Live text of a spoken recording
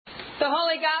The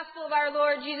Holy Gospel of our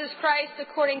Lord Jesus Christ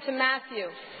according to Matthew.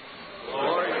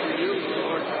 Glory to you,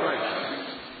 Lord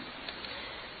Christ.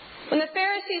 When the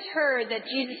Pharisees heard that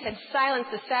Jesus had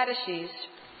silenced the Sadducees,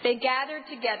 they gathered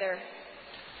together,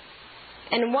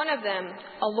 and one of them,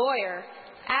 a lawyer,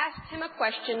 asked him a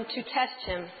question to test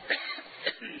him.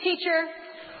 Teacher,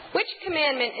 which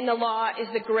commandment in the law is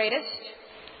the greatest?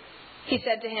 He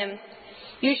said to him,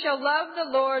 You shall love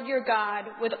the Lord your God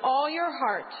with all your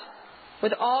heart,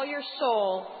 with all your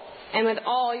soul, and with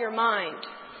all your mind.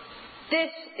 This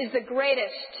is the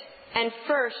greatest and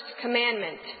first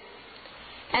commandment.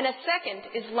 And a second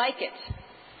is like it.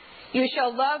 You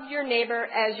shall love your neighbor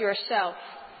as yourself.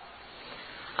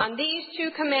 On these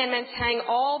two commandments hang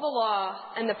all the law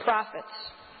and the prophets.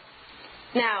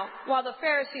 Now, while the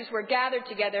Pharisees were gathered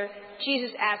together, Jesus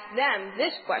asked them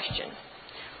this question.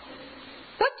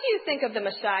 What do you think of the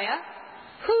Messiah?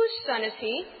 Whose son is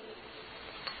he?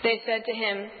 They said to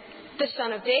him, the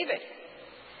son of David.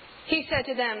 He said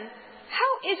to them,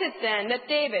 How is it then that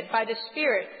David, by the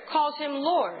Spirit, calls him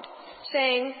Lord,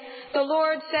 saying, The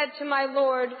Lord said to my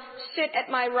Lord, Sit at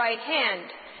my right hand,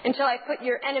 until I put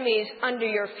your enemies under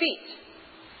your feet?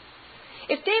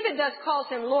 If David thus calls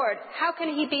him Lord, how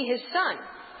can he be his son?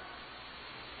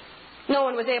 No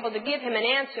one was able to give him an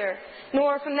answer,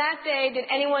 nor from that day did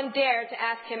anyone dare to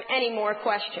ask him any more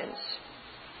questions.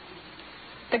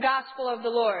 The Gospel of the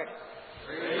Lord.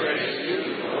 Praise to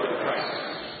you, Lord Christ.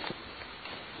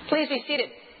 Please be seated.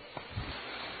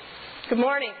 Good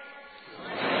morning.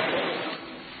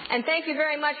 And thank you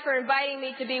very much for inviting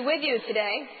me to be with you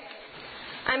today.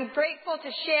 I'm grateful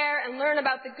to share and learn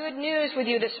about the good news with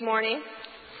you this morning.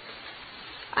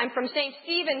 I'm from St.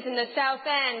 Stephen's in the South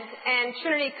End, and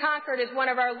Trinity Concord is one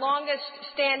of our longest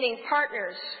standing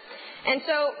partners. And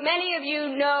so many of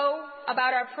you know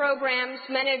about our programs,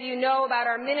 many of you know about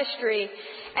our ministry,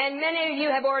 and many of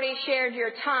you have already shared your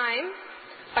time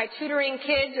by tutoring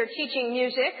kids or teaching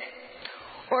music,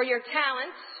 or your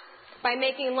talents by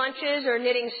making lunches or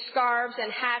knitting scarves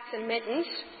and hats and mittens,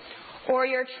 or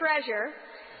your treasure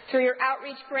through your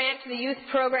outreach grant to the youth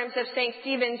programs of St.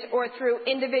 Stephen's or through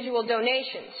individual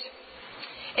donations.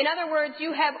 In other words,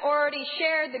 you have already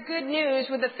shared the good news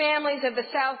with the families of the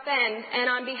South End, and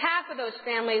on behalf of those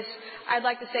families, I'd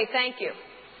like to say thank you.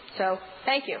 So,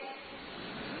 thank you.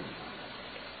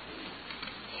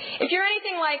 If you're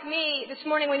anything like me, this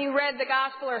morning when you read the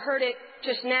Gospel or heard it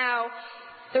just now,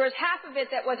 there was half of it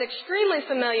that was extremely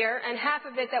familiar and half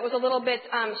of it that was a little bit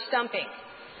stumping.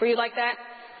 Were you like that?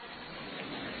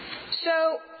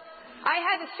 So, I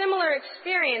had a similar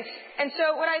experience, and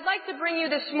so what I'd like to bring you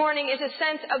this morning is a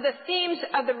sense of the themes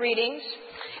of the readings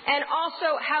and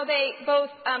also how they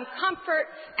both comfort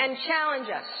and challenge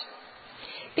us.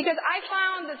 Because I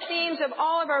found the themes of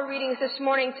all of our readings this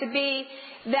morning to be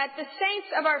that the saints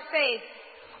of our faith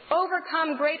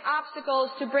overcome great obstacles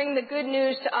to bring the good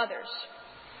news to others.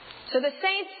 So the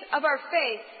saints of our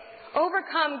faith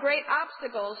overcome great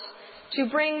obstacles to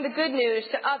bring the good news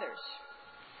to others.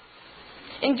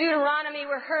 In Deuteronomy,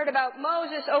 we heard about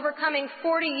Moses overcoming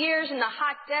 40 years in the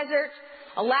hot desert,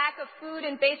 a lack of food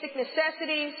and basic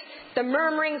necessities, the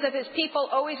murmurings of his people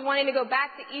always wanting to go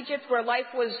back to Egypt where life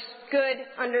was good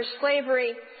under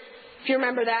slavery, if you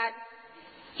remember that.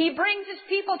 He brings his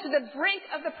people to the brink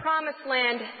of the promised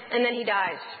land, and then he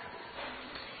dies.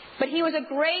 But he was a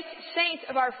great saint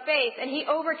of our faith, and he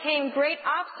overcame great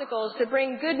obstacles to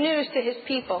bring good news to his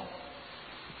people.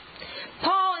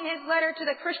 Paul, in his letter to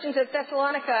the Christians of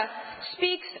Thessalonica,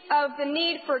 speaks of the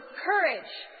need for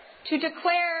courage to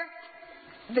declare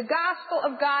the gospel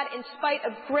of God in spite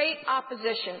of great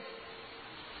opposition.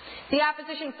 The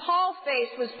opposition Paul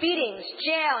faced was beatings,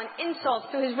 jail, and insults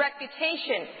to his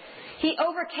reputation. He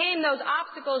overcame those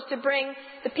obstacles to bring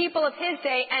the people of his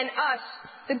day and us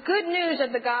the good news of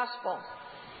the gospel.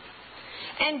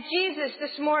 And Jesus,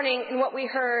 this morning, in what we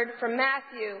heard from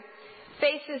Matthew,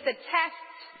 faces the tests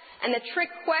and the trick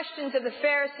questions of the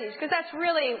Pharisees, because that's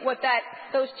really what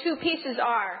those two pieces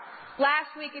are.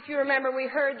 Last week, if you remember, we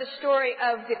heard the story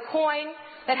of the coin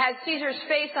that had Caesar's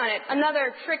face on it,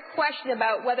 another trick question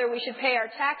about whether we should pay our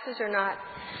taxes or not.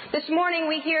 This morning,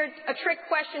 we hear a trick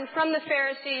question from the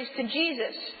Pharisees to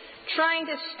Jesus, trying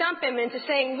to stump him into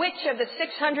saying which of the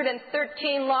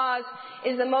 613 laws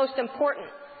is the most important.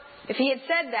 If he had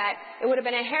said that, it would have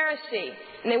been a heresy,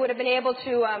 and they would have been able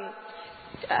to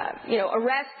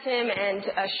arrest him and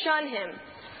shun him.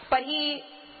 But he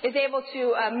is able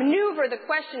to maneuver the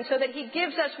question so that he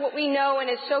gives us what we know and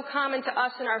is so common to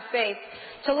us in our faith,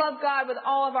 to love God with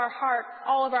all of our heart,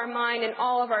 all of our mind, and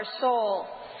all of our soul,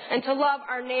 and to love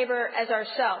our neighbor as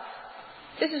ourselves.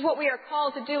 This is what we are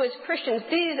called to do as Christians.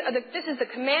 This is the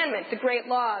commandment, the great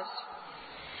laws.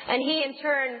 And he, in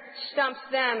turn, stumps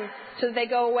them so that they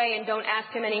go away and don't ask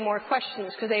him any more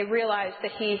questions because they realize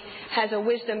that he has a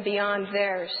wisdom beyond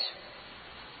theirs.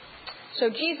 So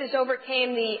Jesus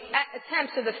overcame the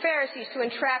attempts of the Pharisees to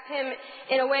entrap him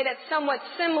in a way that's somewhat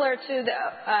similar to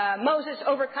Moses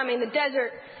overcoming the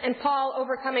desert and Paul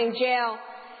overcoming jail.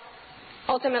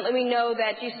 Ultimately, we know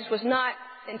that Jesus was not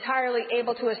entirely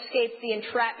able to escape the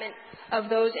entrapment of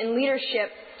those in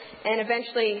leadership, and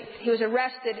eventually he was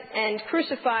arrested and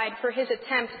crucified for his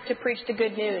attempt to preach the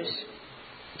good news.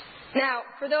 Now,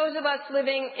 for those of us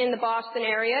living in the Boston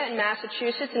area in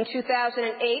Massachusetts in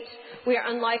 2008, we are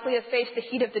unlikely to face the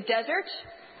heat of the desert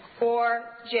or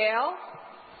jail,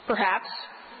 perhaps,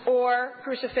 or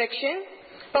crucifixion,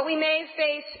 but we may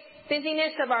face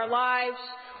busyness of our lives,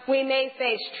 we may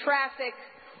face traffic,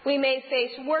 we may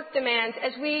face work demands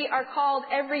as we are called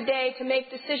every day to make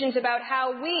decisions about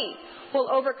how we will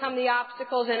overcome the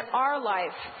obstacles in our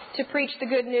life to preach the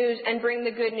good news and bring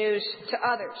the good news to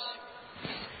others.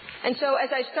 And so as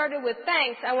I started with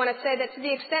thanks, I want to say that to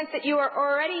the extent that you are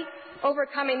already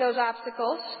overcoming those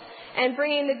obstacles and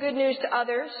bringing the good news to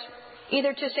others,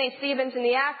 either to St. Stephen's in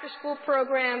the after-school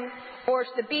program or to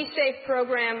the Be Safe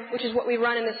program, which is what we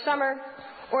run in the summer,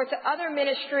 or to other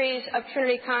ministries of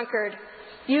Trinity Concord,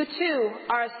 you too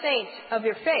are a saint of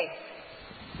your faith.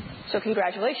 So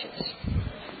congratulations.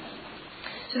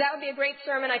 So that would be a great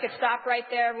sermon. I could stop right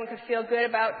there. Everyone could feel good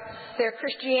about their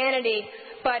Christianity.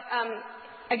 But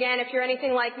again, if you're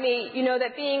anything like me, you know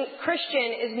that being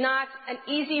Christian is not an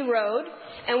easy road,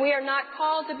 and we are not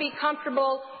called to be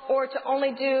comfortable or to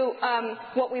only do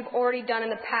what we've already done in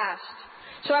the past.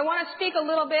 So I want to speak a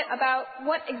little bit about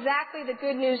what exactly the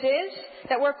good news is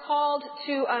that we're called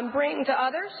to bring to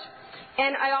others.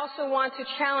 And I also want to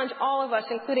challenge all of us,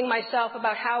 including myself,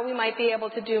 about how we might be able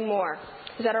to do more.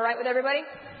 Is that all right with everybody?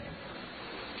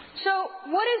 So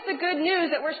what is the good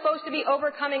news that we're supposed to be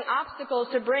overcoming obstacles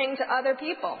to bring to other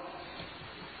people?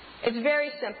 It's very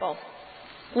simple.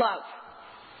 Love.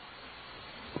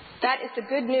 That is the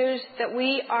good news that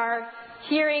we are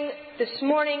hearing this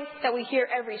morning, that we hear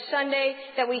every Sunday,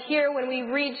 that we hear when we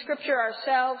read Scripture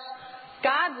ourselves.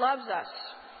 God loves us.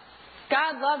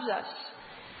 God loves us.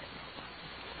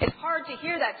 It's hard to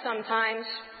hear that sometimes,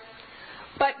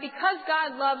 but because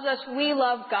God loves us, we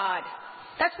love God.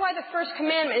 That's why the first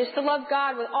commandment is to love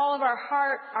God with all of our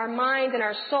heart, our mind, and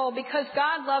our soul, because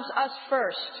God loves us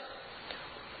first.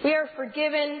 We are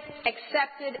forgiven,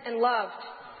 accepted, and loved.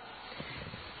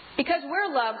 Because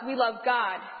we're loved, we love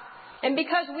God. And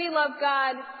because we love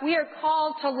God, we are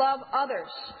called to love others,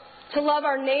 to love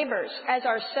our neighbors as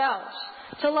ourselves,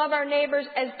 to love our neighbors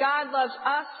as God loves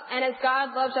us and as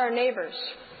God loves our neighbors.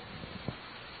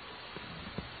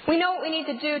 We know what we need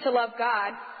to do to love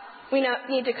God. We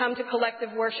need to come to collective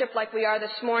worship like we are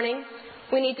this morning.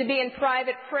 We need to be in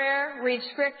private prayer, read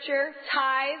Scripture,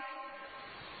 tithe,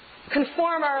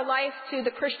 conform our life to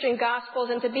the Christian Gospels,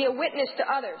 and to be a witness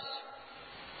to others.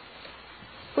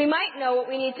 We might know what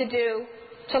we need to do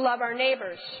to love our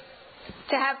neighbors,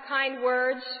 to have kind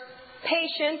words,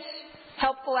 patience,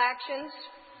 helpful actions.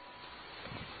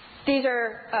 These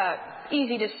are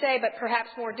easy to say, but perhaps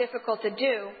more difficult to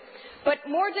do. But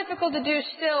more difficult to do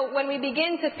still when we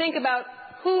begin to think about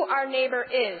who our neighbor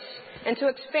is and to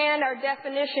expand our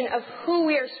definition of who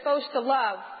we are supposed to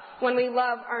love when we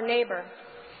love our neighbor.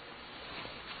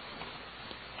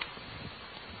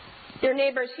 Your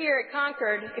neighbors here at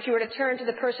Concord, if you were to turn to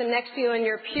the person next to you in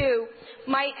your pew,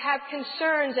 might have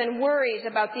concerns and worries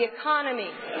about the economy,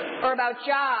 or about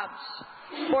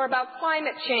jobs, or about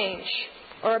climate change,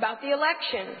 or about the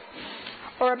election,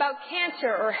 or about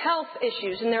cancer or health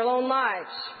issues in their own lives.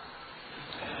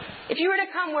 If you were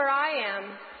to come where I am,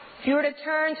 if you were to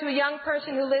turn to a young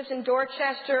person who lives in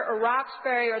Dorchester or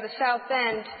Roxbury or the South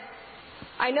End,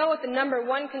 I know what the number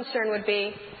one concern would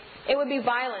be. It would be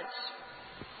violence.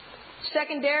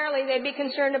 Secondarily, they'd be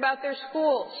concerned about their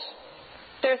schools.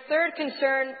 Their third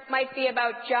concern might be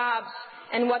about jobs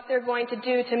and what they're going to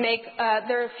do to make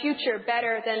their future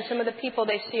better than some of the people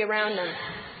they see around them.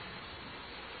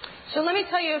 So let me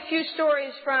tell you a few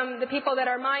stories from the people that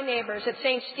are my neighbors at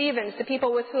St. Stephen's, the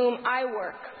people with whom I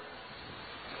work.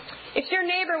 If your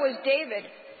neighbor was David,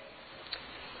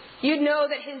 you'd know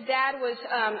that his dad was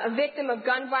a victim of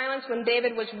gun violence when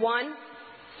David was 1.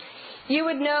 You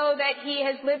would know that he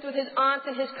has lived with his aunts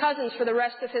and his cousins for the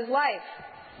rest of his life.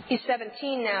 He's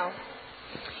 17 now.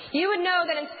 You would know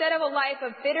that instead of a life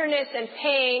of bitterness and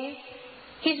pain,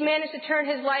 he's managed to turn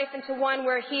his life into one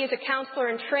where he is a counselor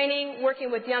in training,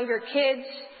 working with younger kids,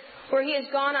 where he has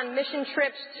gone on mission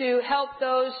trips to help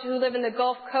those who live in the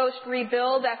Gulf Coast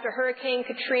rebuild after Hurricane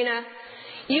Katrina.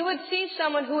 You would see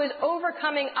someone who is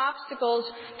overcoming obstacles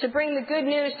to bring the good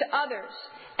news to others,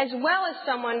 as well as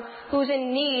someone who's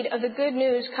in need of the good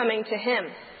news coming to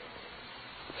him.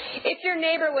 If your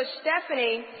neighbor was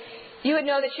Stephanie, you would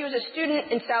know that she was a student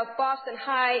in South Boston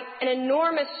High, an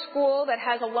enormous school that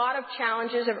has a lot of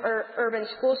challenges of urban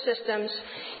school systems.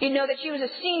 You'd know that she was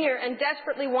a senior and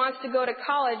desperately wants to go to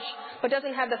college but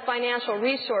doesn't have the financial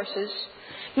resources.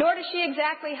 Nor does she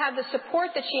exactly have the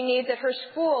support that she needs at her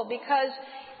school, because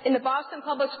in the Boston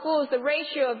Public Schools, the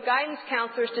ratio of guidance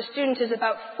counselors to students is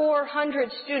about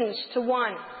 400 students to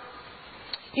 1.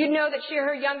 You'd know that she or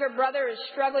her younger brother is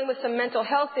struggling with some mental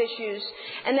health issues,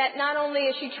 and that not only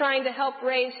is she trying to help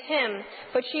raise him,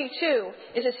 but she too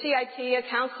is a CIT, a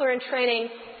counselor in training,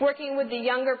 working with the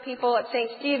younger people at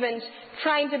St. Stephen's,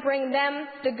 trying to bring them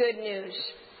the good news.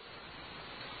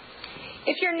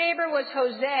 If your neighbor was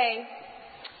Jose,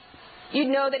 you'd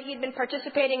know that he'd been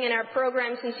participating in our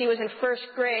program since he was in first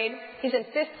grade. He's in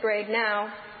fifth grade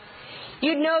now.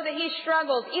 You'd know that he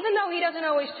struggles, even though he doesn't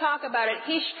always talk about it,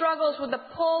 he struggles with the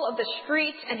pull of the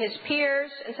streets and his peers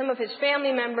and some of his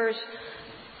family members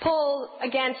pull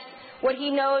against what he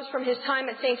knows from his time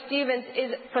at St. Stephen's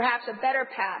is perhaps a better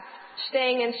path,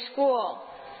 staying in school,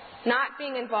 not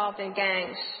being involved in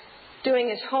gangs, doing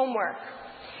his homework.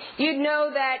 You'd know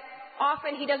that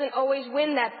often he doesn't always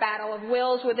win that battle of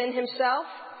wills within himself.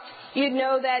 You'd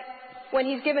know that when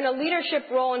he's given a leadership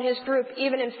role in his group,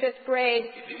 even in fifth grade,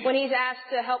 when he's asked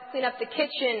to help clean up the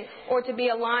kitchen or to be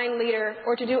a line leader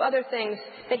or to do other things,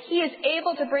 that he is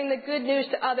able to bring the good news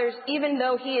to others even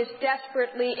though he is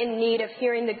desperately in need of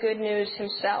hearing the good news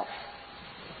himself.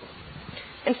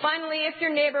 And finally, if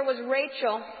your neighbor was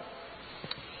Rachel,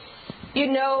 you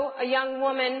know a young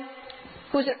woman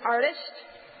who's an artist,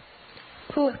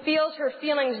 who feels her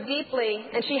feelings deeply,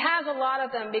 and she has a lot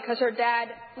of them because her dad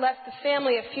left the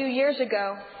family a few years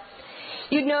ago.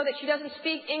 You'd know that she doesn't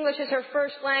speak English as her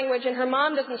first language, and her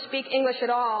mom doesn't speak English at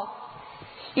all.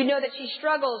 You'd know that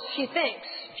she thinks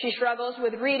she struggles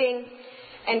with reading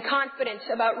and confidence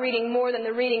about reading more than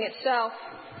the reading itself.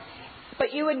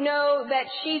 But you would know that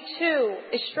she, too,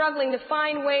 is struggling to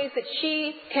find ways that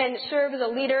she can serve as a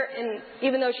leader, and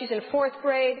even though she's in fourth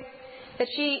grade, that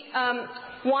she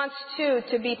wants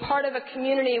to be part of a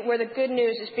community where the good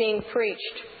news is being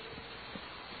preached.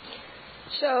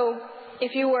 So,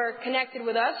 if you were connected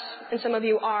with us, and some of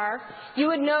you are, you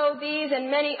would know these and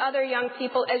many other young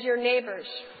people as your neighbors.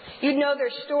 You'd know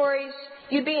their stories,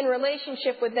 you'd be in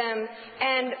relationship with them,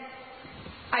 and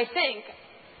I think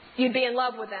you'd be in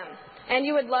love with them. And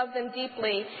you would love them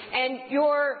deeply, and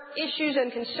your issues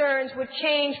and concerns would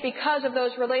change because of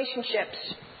those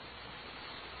relationships.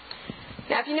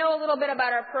 Now, if you know a little bit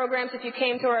about our programs, if you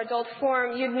came to our adult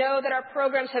forum, you'd know that our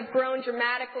programs have grown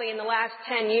dramatically in the last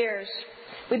 10 years.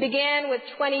 We began with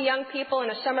 20 young people in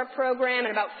a summer program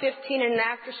and about 15 in an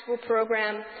after-school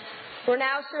program. We're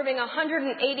now serving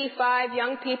 185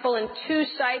 young people in 2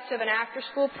 sites of an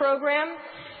after-school program.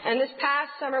 And this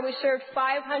past summer, we served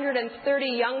 530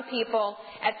 young people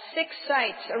at 6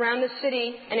 sites around the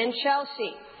city and in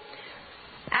Chelsea.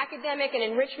 Academic and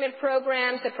enrichment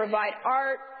programs that provide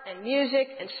art and music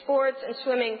and sports and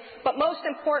swimming, but most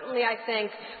importantly, I think,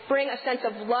 bring a sense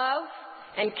of love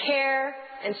and care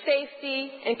and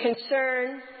safety and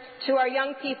concern to our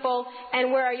young people,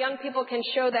 and where our young people can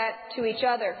show that to each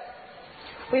other.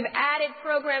 We've added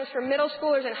programs for middle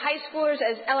schoolers and high schoolers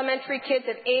as elementary kids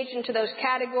have aged into those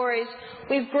categories.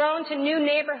 We've grown to new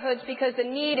neighborhoods because the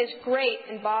need is great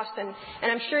in Boston,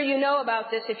 and I'm sure you know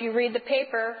about this if you read the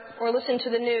paper or listen to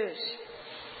the news.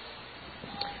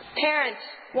 Parents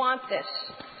want this.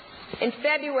 In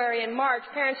February and March,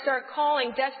 parents start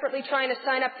calling, desperately trying to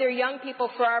sign up their young people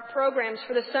for our programs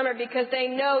for the summer because they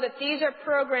know that these are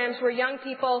programs where young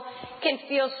people can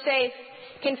feel safe,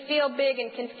 can feel big,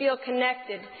 and can feel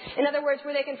connected. In other words,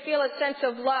 where they can feel a sense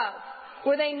of love,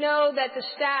 where they know that the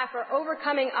staff are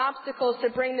overcoming obstacles to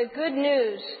bring the good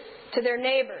news to their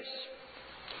neighbors.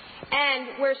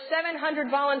 And where 700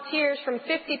 volunteers from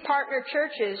 50 partner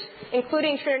churches,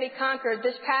 including Trinity Concord,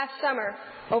 this past summer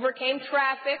overcame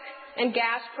traffic and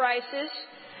gas prices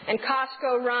and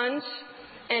Costco runs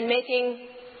and making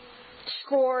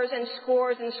scores and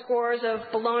scores and scores of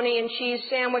bologna and cheese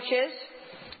sandwiches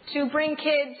to bring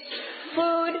kids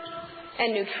food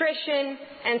and nutrition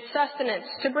and sustenance,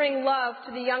 to bring love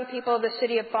to the young people of the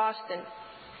city of Boston.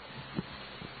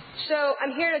 So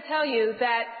I'm here to tell you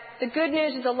that the good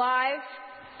news is alive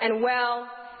and well,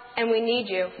 and we need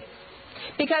you.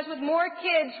 Because with more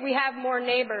kids, we have more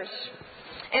neighbors.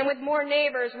 And with more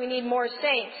neighbors, we need more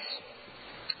saints.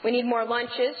 We need more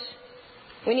lunches.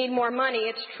 We need more money,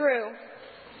 it's true.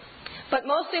 But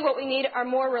mostly what we need are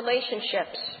more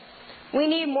relationships. We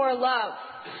need more love.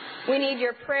 We need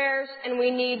your prayers, and we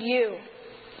need you.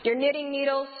 Your knitting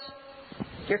needles,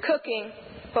 your cooking,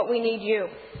 but we need you.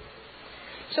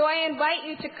 So I invite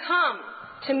you to come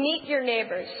to meet your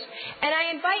neighbors. And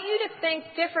I invite you to think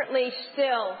differently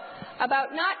still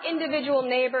about not individual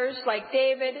neighbors like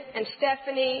David and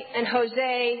Stephanie and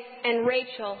Jose and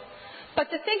Rachel, but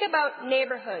to think about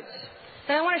neighborhoods.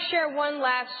 And I want to share one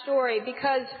last story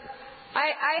because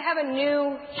I have a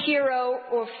new hero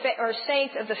or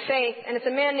saint of the faith, and it's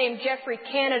a man named Geoffrey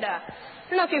Canada. I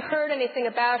don't know if you've heard anything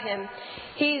about him.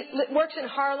 He works in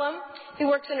Harlem. He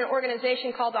works in an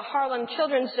organization called the Harlem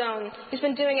Children's Zone. He's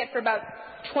been doing it for about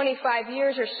 25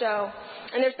 years or so.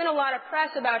 And there's been a lot of press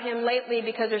about him lately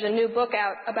because there's a new book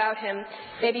out about him.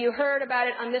 Maybe you heard about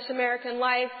it on This American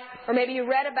Life, or maybe you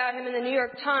read about him in the New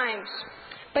York Times.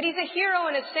 But he's a hero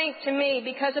and a saint to me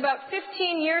because about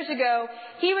 15 years ago,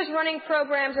 he was running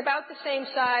programs about the same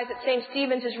size that St.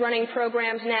 Stephen's is running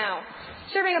programs now,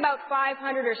 serving about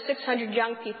 500 or 600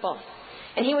 young people.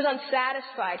 And he was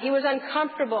unsatisfied. He was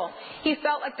uncomfortable. He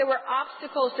felt like there were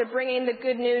obstacles to bringing the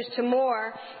good news to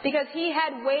more because he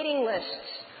had waiting lists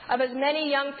of as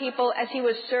many young people as he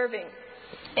was serving.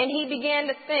 And he began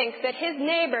to think that his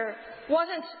neighbor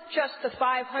wasn't just the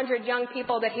 500 young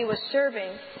people that he was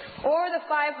serving or the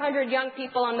 500 young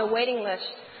people on the waiting list,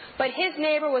 but his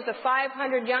neighbor was the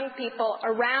 500 young people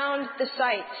around the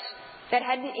sites that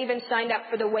hadn't even signed up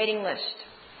for the waiting list.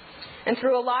 And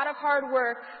through a lot of hard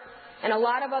work and a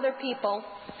lot of other people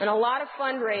and a lot of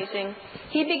fundraising,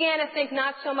 he began to think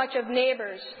not so much of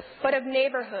neighbors, but of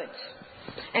neighborhoods.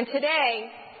 And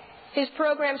today, his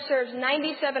program serves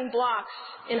 97 blocks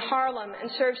in Harlem and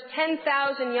serves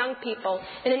 10,000 young people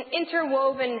in an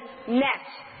interwoven net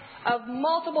of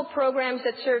multiple programs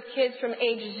that serve kids from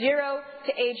age 0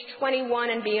 to age 21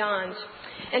 and beyond.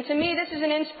 And to me, this is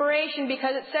an inspiration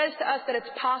because it says to us that it's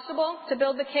possible to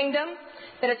build the kingdom,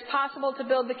 that it's possible to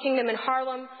build the kingdom in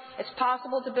Harlem, it's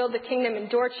possible to build the kingdom in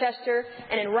Dorchester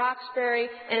and in Roxbury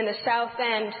and in the South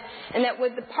End, and that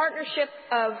with the partnership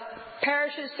of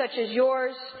parishes such as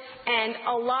yours and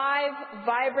alive,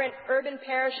 vibrant urban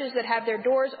parishes that have their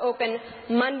doors open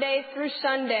Monday through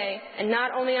Sunday and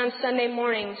not only on Sunday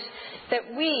mornings, that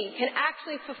we can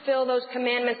actually fulfill those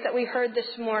commandments that we heard this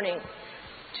morning,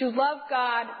 to love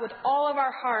God with all of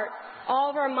our heart, all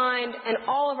of our mind, and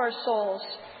all of our souls,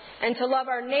 and to love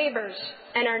our neighbors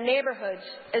and our neighborhoods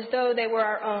as though they were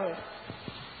our own.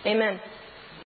 Amen.